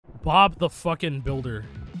Bob the fucking Builder.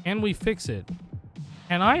 Can we fix it?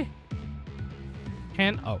 Can I?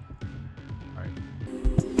 Oh. Alright.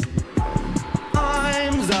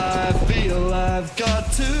 Times I feel I've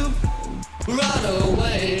got to run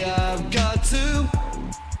away, I've got to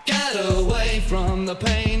get away from the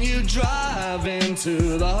pain you drive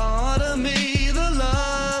into the heart of me. The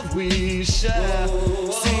love we share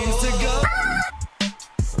seems to go.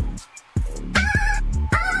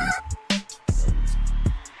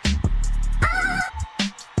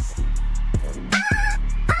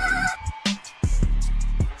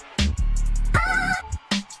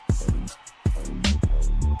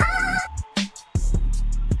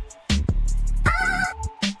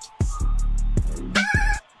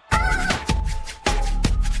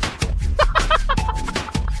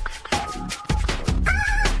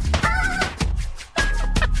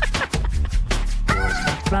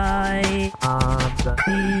 Fly on the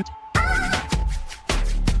beat.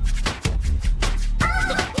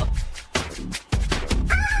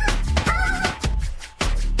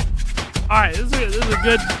 All right, this is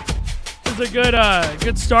a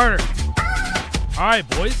good starter. All right,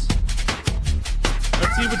 boys.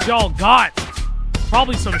 Let's see what y'all got.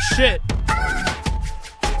 Probably some shit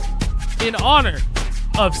in honor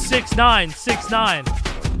of 6969.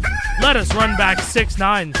 Let us run back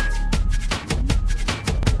 69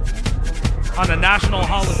 on a national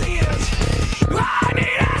holiday.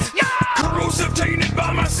 Corrosive, tainted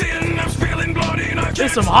by my sin. I'm spilling blood and I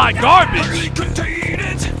There's some hot garbage. Really contain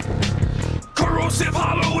it. Corrosive,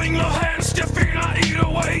 hollowing the hands, stiffing, I eat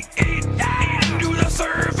away, eat into the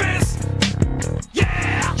surface.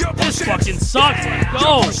 Yeah, you push This it. fucking sucks. Yeah, Let's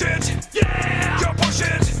go. you push it. Yeah, you push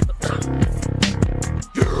it.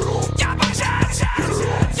 You push it.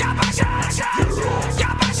 You push it. You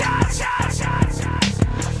push it.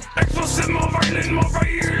 Explosive, more violent, more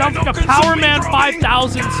violent. Sounds like a Power Man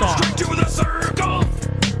 5000 song. Straight to the circle.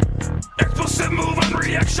 Explosive move and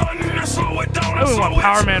reaction. Slow it down. We want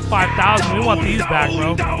Power Man 5000. We want these back,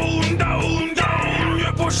 bro. Down, down, down.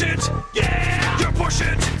 You push it. Yeah. You push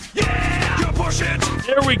it. Yeah. You push it.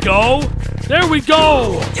 There we go. There we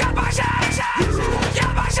go. You push it. You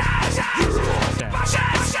push it.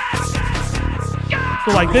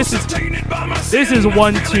 So like this is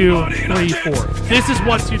 1, 2, 3, 4. This is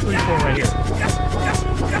 1, 2, 3, 4 right here.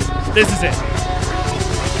 This is it.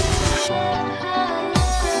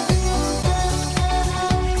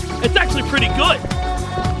 It's actually pretty good.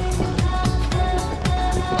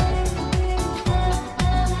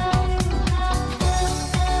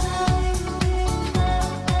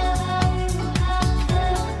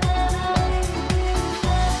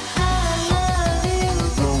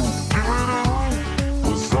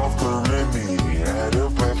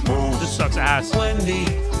 This sucks ass. Wendy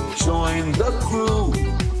joined the crew.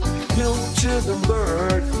 Pilchard and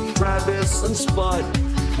Bird, Travis and Spud,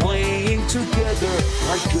 playing together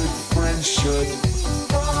like good friends should.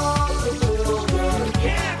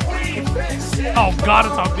 Oh god,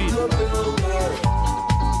 it's on beat.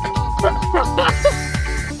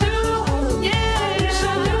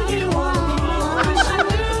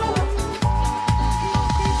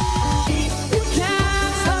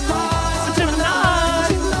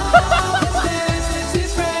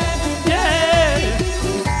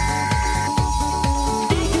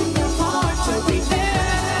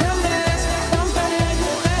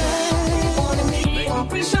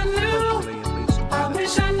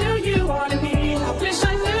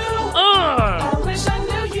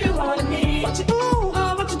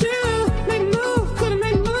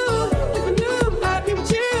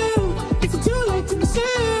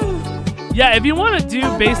 Yeah, if you want to do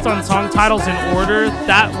based on song titles in order,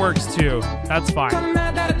 that works too. That's fine.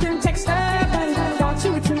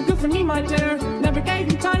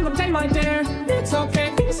 It's okay,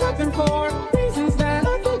 things happen for reasons that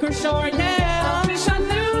I think are sure. Yeah, I wish I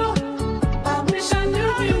knew. I wish I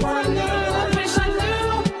knew you were new. I wish I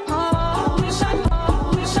knew. I wish I knew.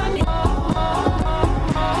 I wish I knew.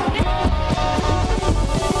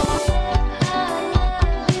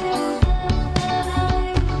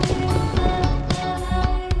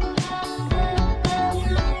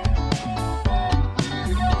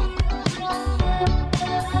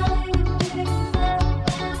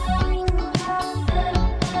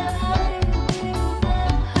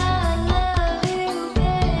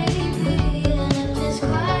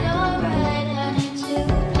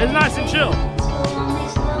 It's nice and chill.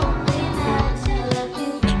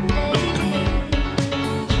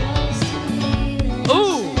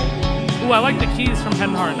 Ooh! Ooh, I like the keys from Head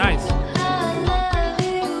and Heart. Nice.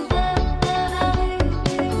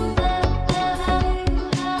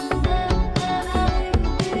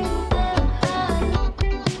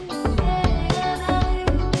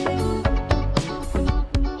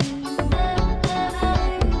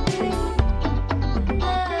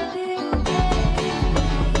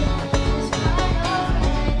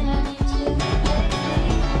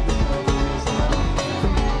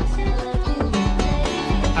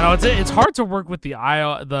 I know it's hard to work with the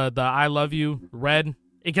I love you red.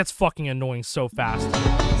 It gets fucking annoying so fast.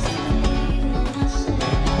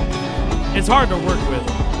 It's hard to work with.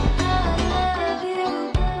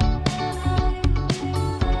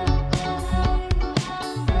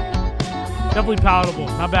 Definitely palatable.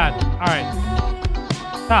 Not bad. All right.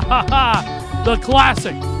 Ha ha ha. The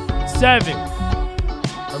classic. 7,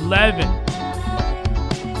 11,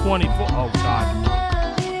 24. Oh God.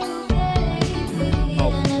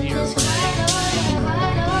 Oh dear.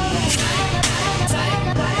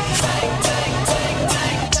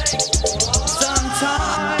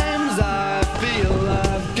 Sometimes I feel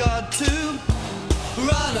I've got to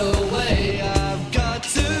run away. I've got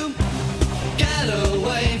to get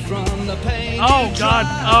away from the pain. Oh God.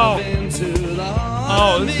 Oh. Into the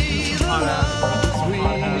Oh. This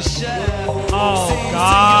is oh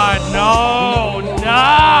God. No.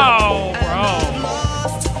 No, bro.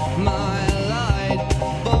 My light,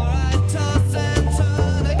 for I toss and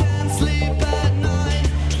turn, I can't sleep at night.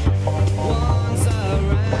 Once I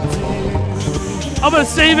ran to you. I'm gonna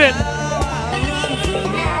save it.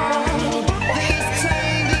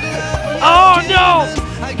 Oh no!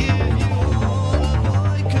 I give you all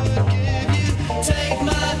I could give you. Take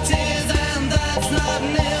my tears and that's not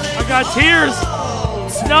nearly I got tears.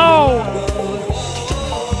 No.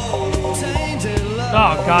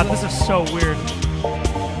 Oh God, this is so weird.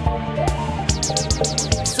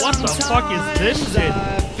 What the fuck is this shit?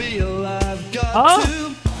 Huh?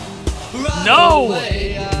 No!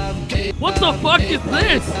 What the fuck is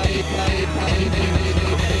this?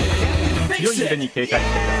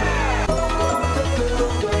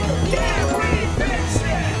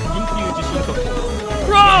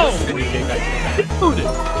 Bro! Dude!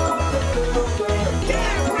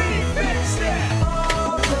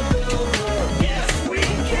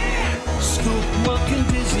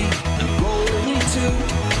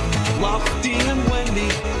 Lofty and Wendy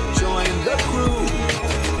join the crew.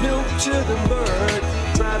 Milk to the bird,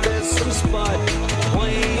 Travis and Spud,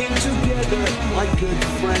 playing together like good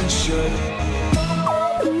friends should.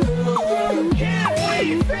 Can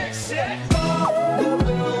we fix it?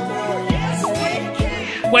 Yes, we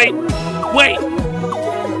can. Wait! Wait!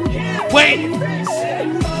 Wait!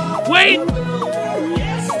 Wait!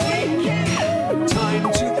 Yes, we can. Time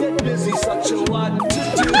to get busy, such a lot to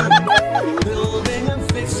do. Building and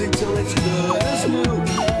fixing till it's good as new.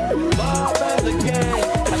 Bob and the gang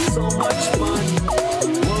have so much fun.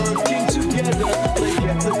 Working together, they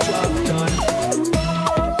get the job done.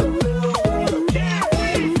 Can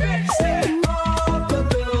we fix it?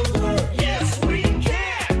 Yes, we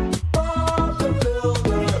can.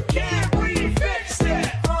 Can we fix it?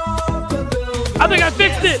 I think I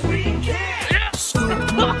fixed it! We can.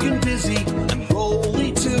 Scoop looking busy and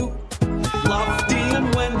Rolly too. Lofty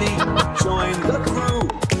and Wendy join the crew.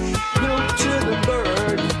 Milk to the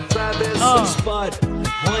bird, Travis and Spud,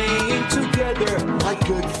 playing together like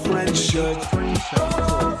good friends should.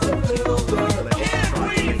 Can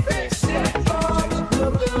we fix it?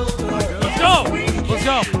 Let's go! Let's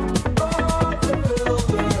go!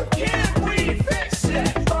 Can we fix it?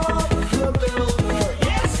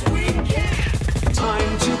 Yes, we can.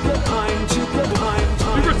 Time to the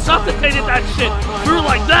We resuscitated that shit! We were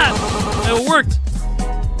like that! And it worked!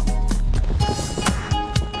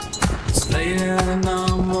 It's late and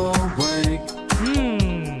I'm awake,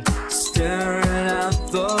 staring at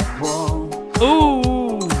the wall.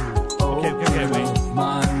 Ooh! Okay, wait.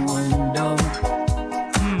 My window,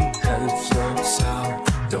 head floats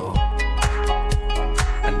outdoor.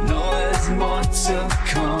 I know there's more to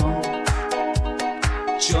come.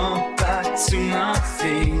 Jump back to my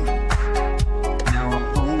feet. Now I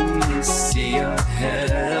only see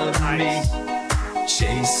ahead of me,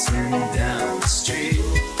 chasing down the street.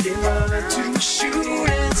 Give her to shoot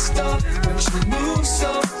and stop, but she moves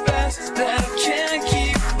so fast that I can't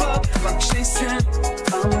keep up. I'm chasing,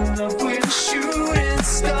 I'm in love with a shooting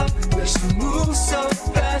star, but she moves so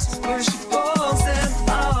fast when she falls and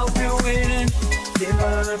I'll be waiting. Give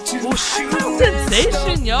her to shoot and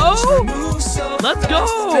Sensation, stop, yo! but she moves so Let's fast go!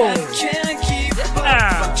 that I can't keep up.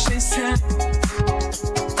 Yeah. I'm chasing.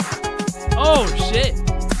 Oh shit!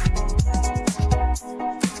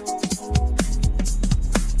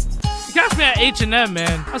 You catch me at H&M,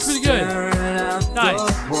 man. That's pretty good. Nice.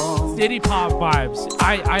 City pop vibes.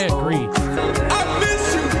 I agree. I miss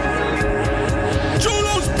you.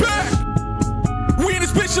 Jolo's back. We in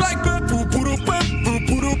this bitch like that.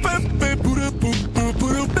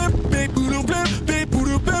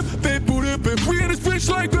 We in this bitch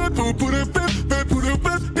like that.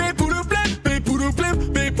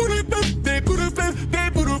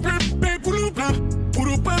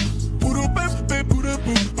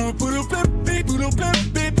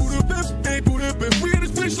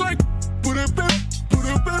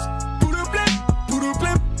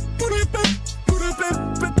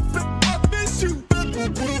 I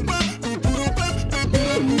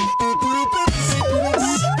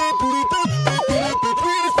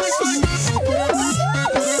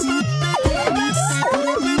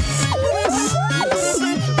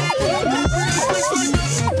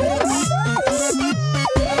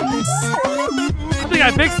think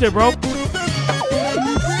I fixed it, bro.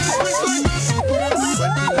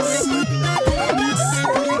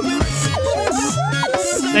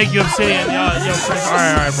 Thank you, Obsidian. Yo, Chris. All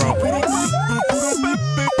right, bro.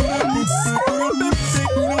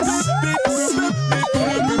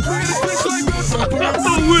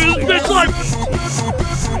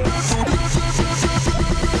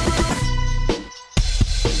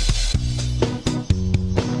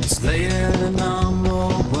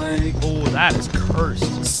 Oh, that is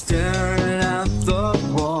cursed. Staring at the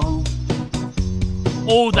wall.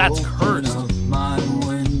 Oh, that's cursed. My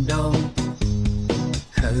window.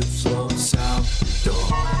 Head floats out the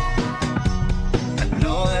door. I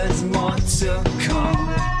know there's more to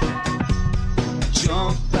come.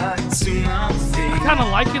 Jump back to my feet. I kind of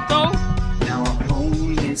like it though. Now I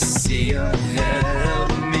only see ahead of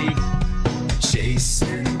me,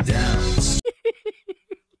 chasing down.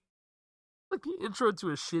 Like the intro to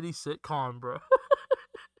a shitty sitcom, bro.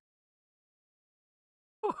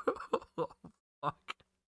 Oh, fuck.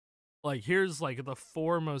 Like, here's like the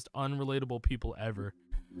 4 most unrelatable people ever.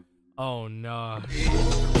 Oh no.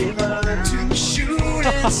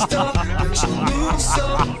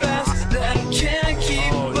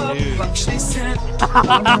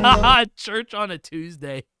 Church on a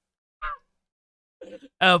Tuesday.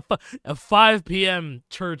 A 5 p.m.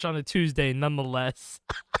 church on a Tuesday, nonetheless.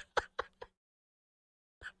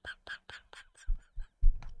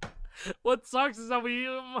 What sucks is that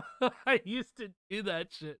I used to do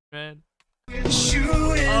that shit, man.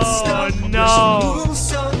 Oh no. Oh,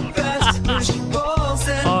 that sucks.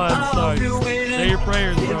 Say your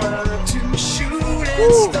prayers, bro.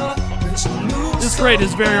 Woo. This grade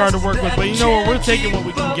is very hard to work with, but you know what? We're taking what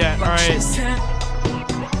we can get, alright?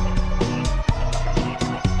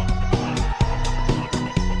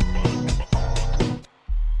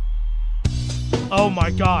 Oh my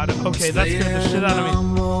god. Okay, that scared the shit out of me. I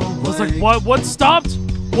was like, what? What stopped?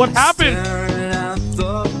 What happened?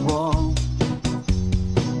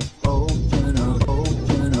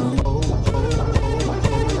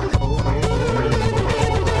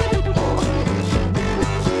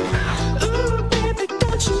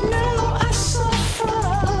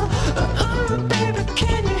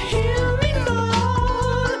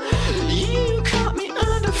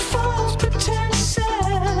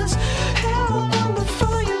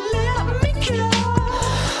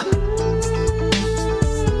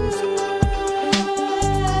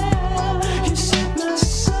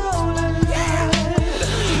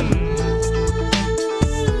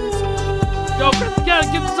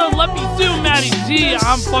 Let me do, Matty G.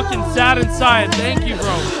 I'm fucking sad inside. Thank you,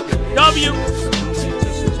 bro. W.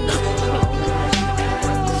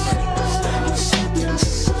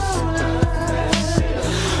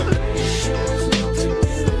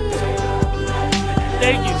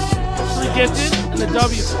 Thank you. Free gifted and the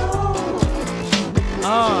W.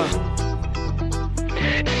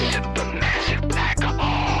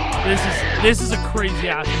 This is a crazy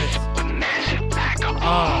ass mix.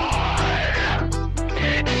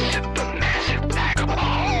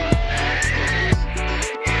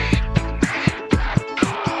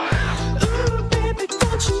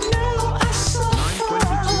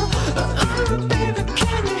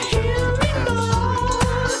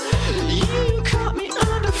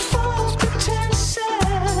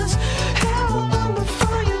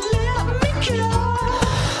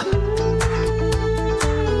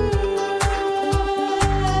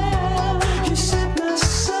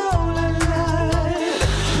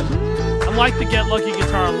 I like the Get Lucky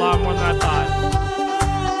guitar a lot more than I thought.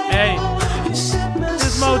 Hey, this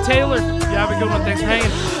is Mo Taylor. You have a good one. Thanks for hanging.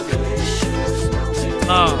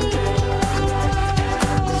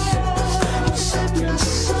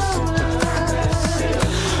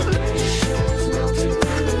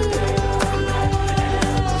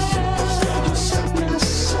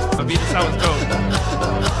 I'll beat this out with code.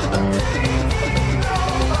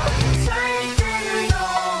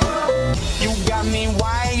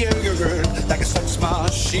 Like a sex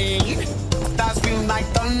machine, thighs feel like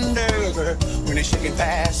thunder when they're shaking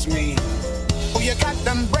past me. Oh, you got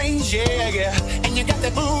them brains, yeah, yeah, and you got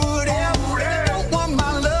that booty. You don't want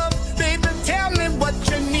my love, baby, tell me what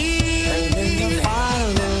you need. And then you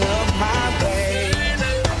finally love my way. I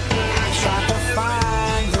try to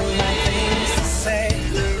find the right things to say.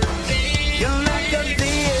 You're like a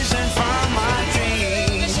vision from my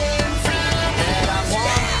dreams, and I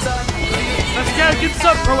want to Let's go get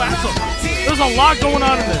Pro Axel. There's a lot going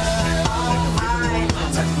on in this.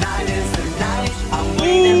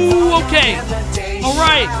 Ooh, okay. All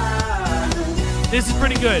right. This is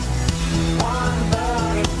pretty good.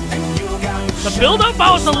 The build-up, I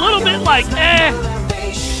was a little bit like, eh.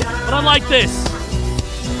 But I like this.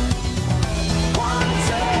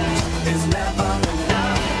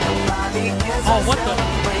 Oh, what the?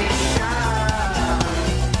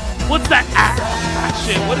 What's that? Ah,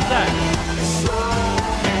 shit, what is that?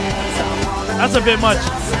 That's a bit much.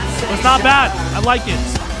 But it's not bad. I like it.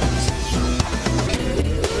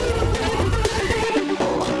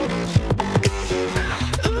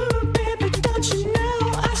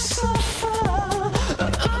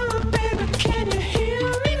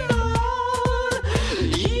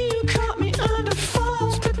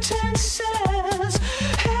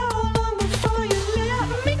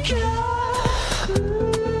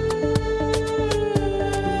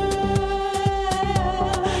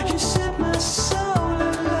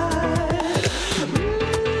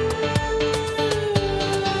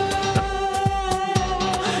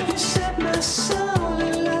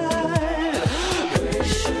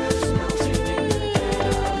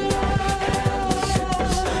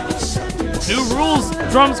 New rules,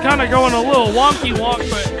 drums kind of going a little wonky wonk,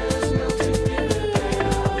 but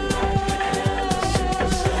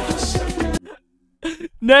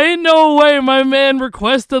there ain't no way my man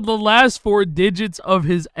requested the last 4 digits of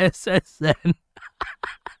his SSN.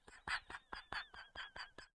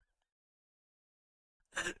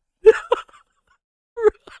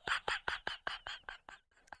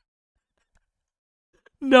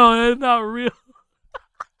 No, that's not real.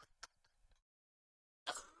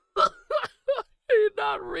 You're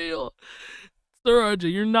not real. Sir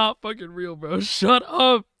RJ, you're not fucking real, bro. Shut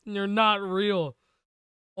up. You're not real.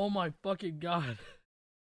 Oh my fucking god.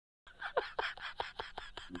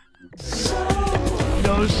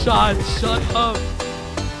 No shot. Shut up.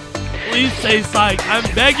 Please say psych. I'm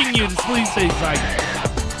begging you to please say psych.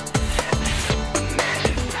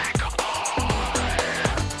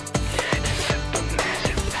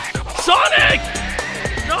 Sonic!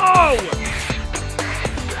 No!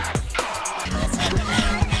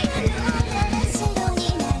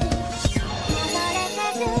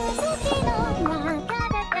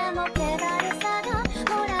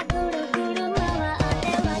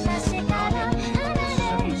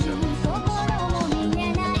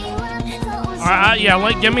 Alright, yeah,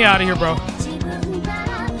 like, get me out of here, bro.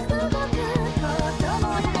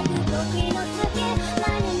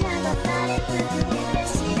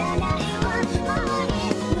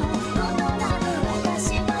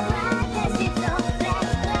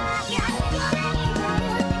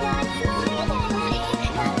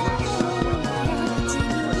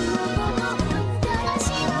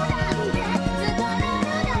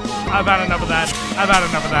 I've had enough of that. I've had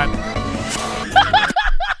enough of that.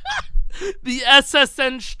 The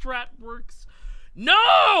SSN strat works.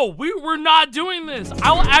 No! We're not doing this.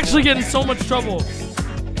 I'll actually get in so much trouble.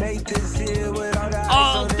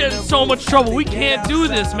 I'll get in so much trouble. We can't do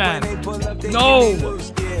this, man. No.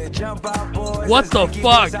 What the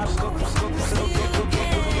fuck?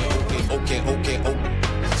 Okay.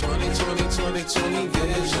 20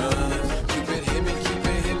 vision. Keep it hit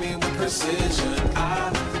me with precision.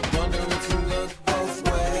 I wonder if you look both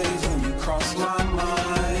ways when you cross my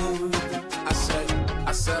mind.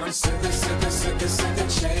 I said I'm sick of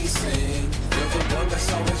chasing. You're the one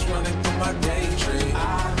that's always running through my daydream. I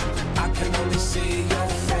can only see your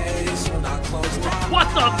face when I close my eyes. What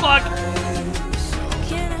the fuck?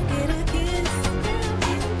 Can I get a kiss?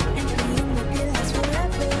 And can you make it last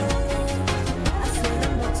forever? I said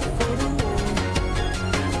I'm about to go to war.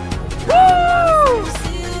 Woo!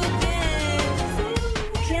 See you again.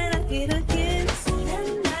 Can I get a kiss?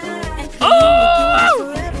 And can Oh! you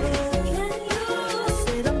make it last forever? I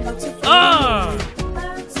said I'm about to go to war.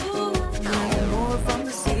 More from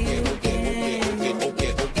the sea again.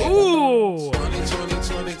 Ooh!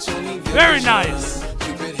 Very nice.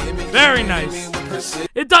 Very nice.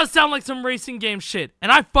 It does sound like some racing game shit,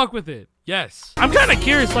 and I fuck with it. Yes. I'm kind of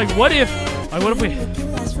curious, like, what if we...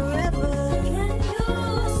 Last forever.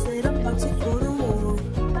 I said I'm about to go to war.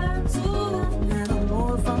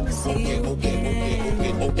 More from the sea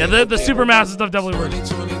again. Yeah, the Supermassive stuff definitely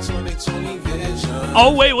works.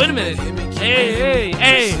 Oh, wait a minute. Hey.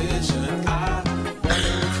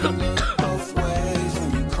 both ways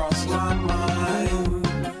when you cross my mind.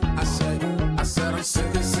 I said I'm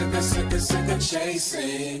sick of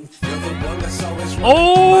chasing. You're the one that's always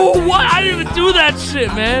Oh, what? I didn't even do that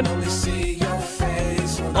shit, man. only see your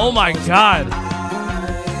face when Oh my god.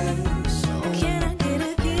 Can I get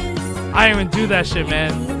a kiss? I didn't even do that shit,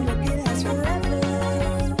 man. Can you make it last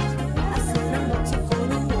forever?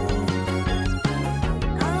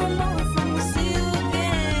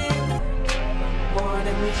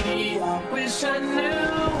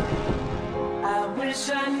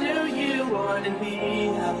 wanted me.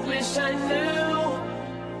 I wish I knew.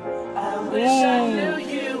 I wish I knew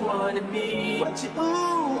you wanted me. What you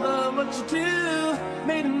what you do?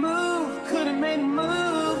 Made a move, could've made a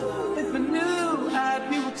move. If I knew I'd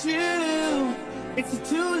be with you. It's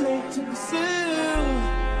too late to pursue.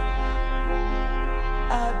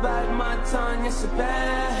 I bite my tongue, it's a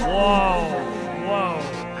bad. Whoa.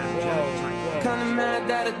 Kinda mad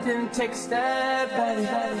that I didn't take a step at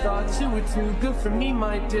it. Thought you were too good for me,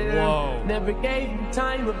 my dear. Whoa. Never gave you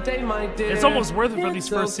time of day, my dear. It's almost worth it for these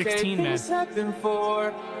first 16, man. Things happen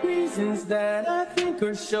for reasons that I think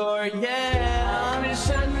are sure. Yeah, I wish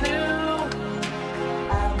I knew.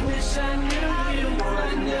 I wish I knew you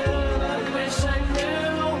wanted. I wish I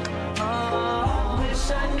knew. I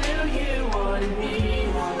wish I knew you wanted me.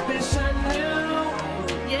 I wish I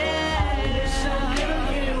knew. Yeah.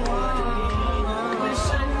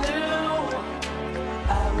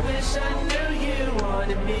 I knew you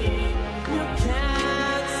wanted me. You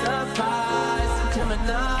can't surprise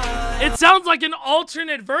Gemini. It sounds like an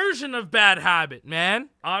alternate version of Bad Habit,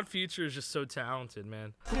 man. Odd Future is just so talented,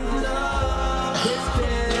 man.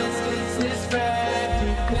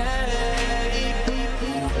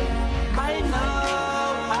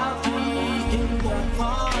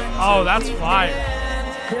 Oh, that's fire.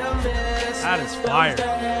 That is fire.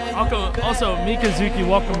 Also, Mikazuki,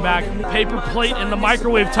 welcome back. Paper plate in the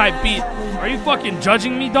microwave type beat. Are you fucking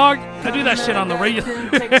judging me, dog? I do that shit on the regular.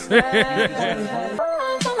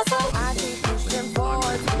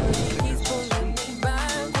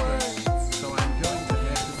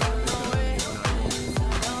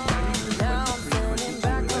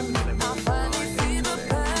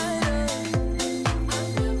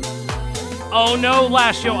 Oh no,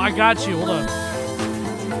 Lash, yo, I got you. Hold on.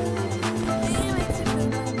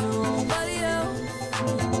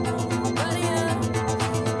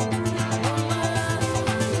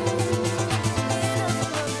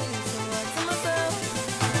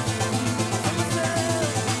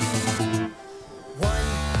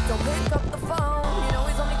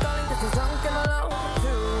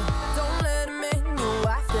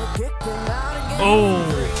 Oh.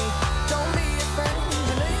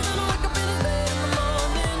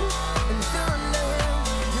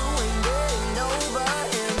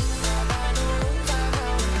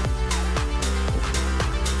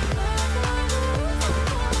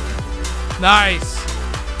 Nice.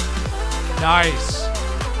 Nice.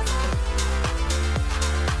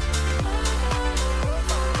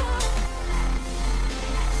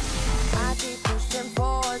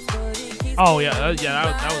 Oh yeah,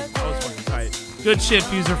 that was fucking tight. Good shit,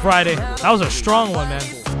 Fuser Friday. That was a strong one, man.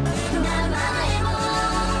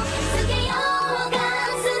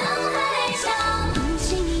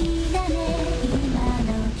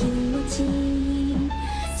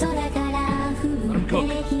 Let him cook.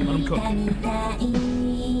 Let him cook.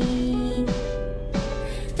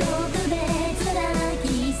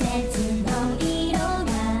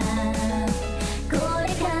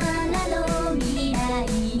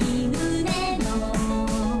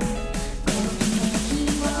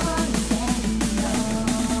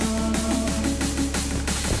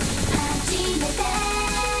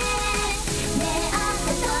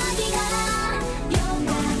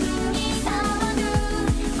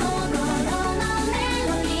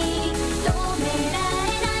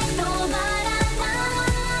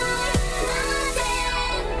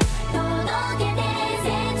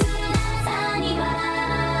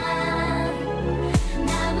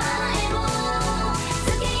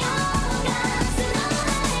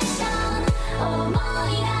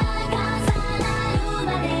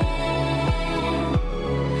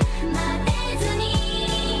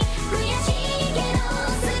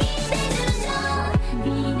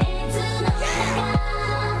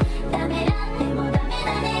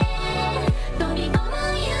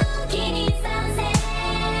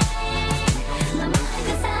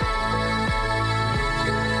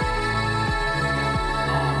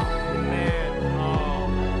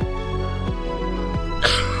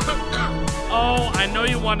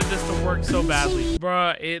 Wanted this to work so badly,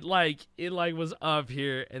 bruh. It was up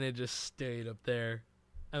here and it just stayed up there,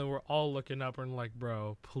 and we're all looking up and like,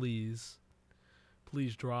 bro, please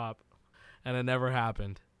drop, and it never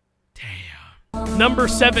happened. Damn. Number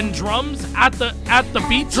 7 drums at the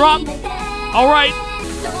beat drop. All right.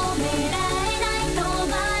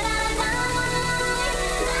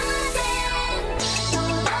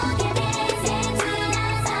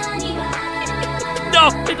 No,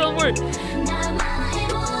 it doesn't work.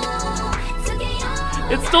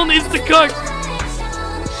 It still needs to cook.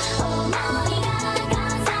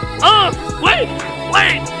 Wait.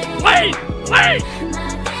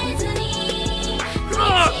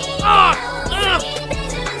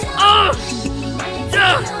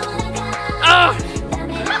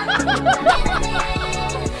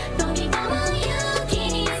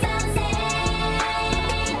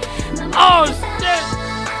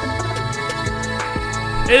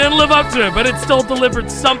 live up to it, but it still delivered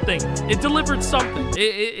something. It delivered something.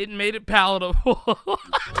 It made it palatable.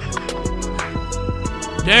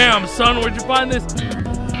 Damn, son, where'd you find this?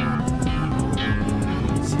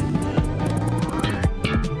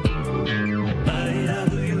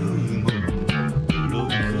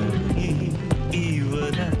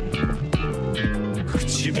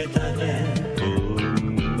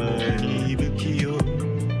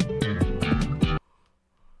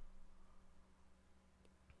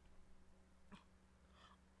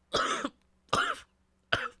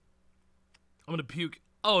 I'm gonna puke.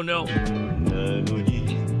 Oh no.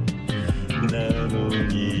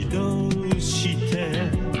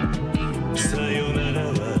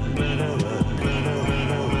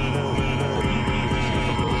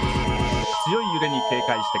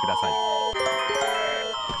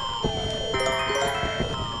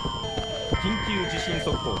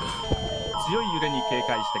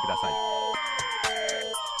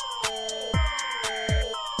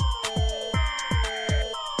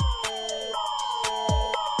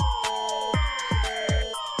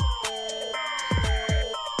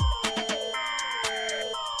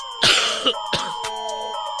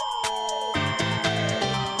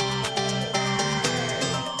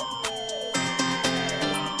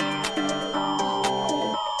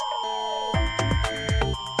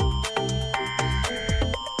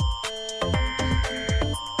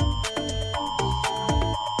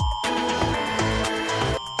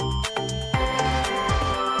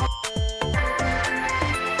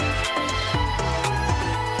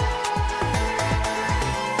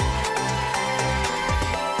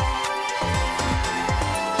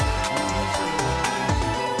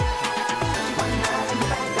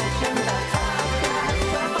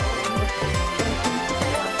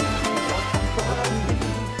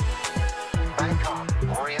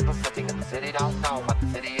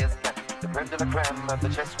 The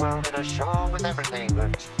chess world in a show with everything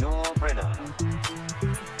but your winner.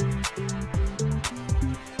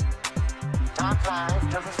 Time flies,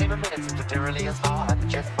 doesn't seem a minute since the tyranny is hard. The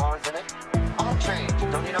chess board's in it. All change,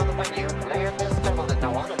 don't you know that when you play at this level, there's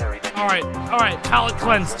no ordinary venue. Alright, palate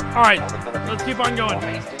cleansed. Alright, let's keep on going.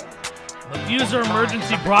 The user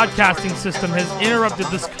emergency broadcasting system has interrupted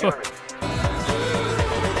this cook.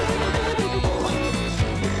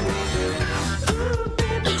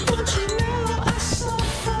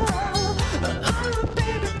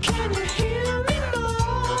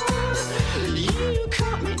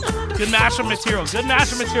 Good mashup material. Good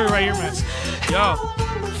mashup material right here, man. Yo.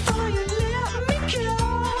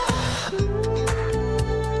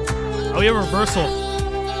 Oh, yeah, reversal.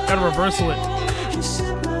 Gotta reversal it.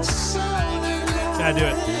 Gotta do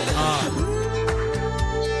it.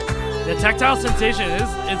 The tactile sensation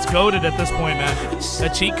it's goated at this point, man.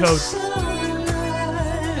 That cheat code.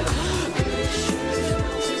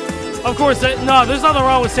 Of course, no, there's nothing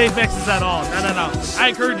wrong with safe mixes at all. No. I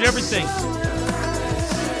encourage everything.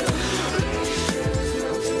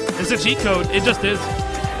 It's a cheat code. It just is.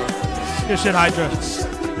 Good shit, Hydra.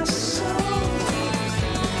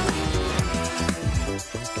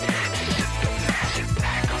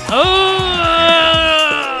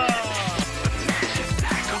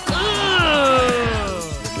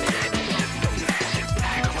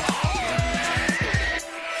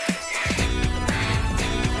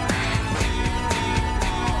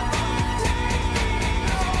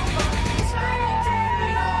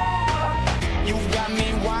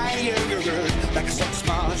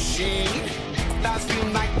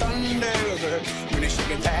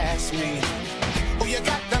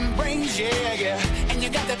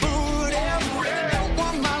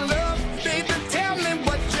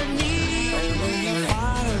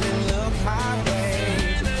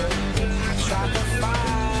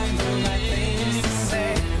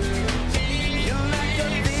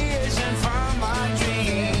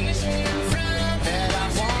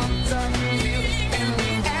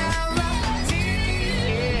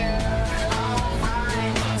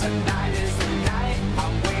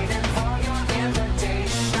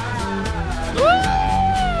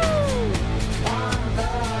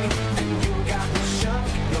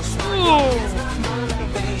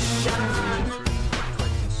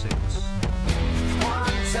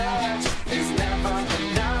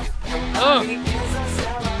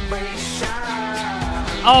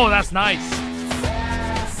 Oh, that's nice.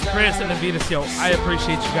 Chris and Avitas, yo, I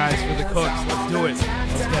appreciate you guys for the cooks. Let's do it.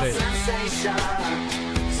 Let's get it.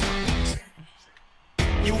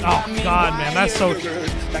 Oh, God, man. That's so...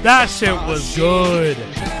 That shit was good.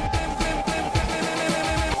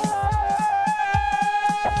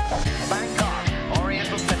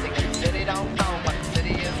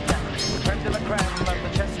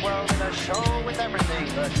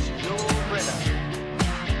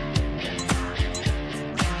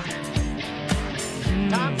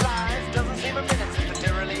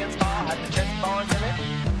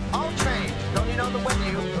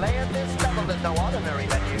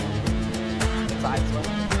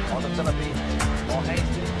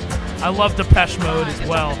 I love Depeche Mode as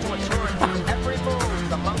well. Every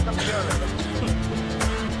move's a monk of purity.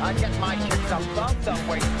 I get my kicks above the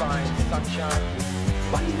waistline, sunshine.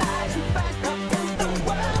 One night in Bangkok is the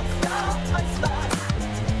world star.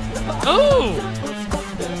 Ooh!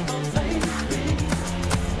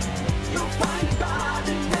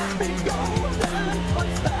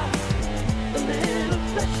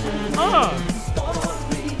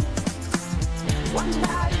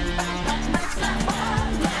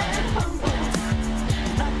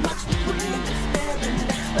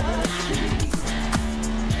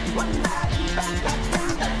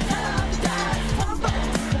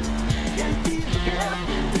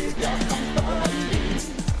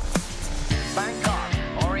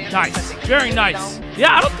 Nice, very nice.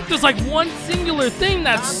 Yeah, I don't think there's like one singular thing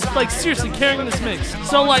that's like seriously carrying this mix.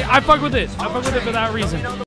 So like, I fuck with it. I fuck with it for that reason.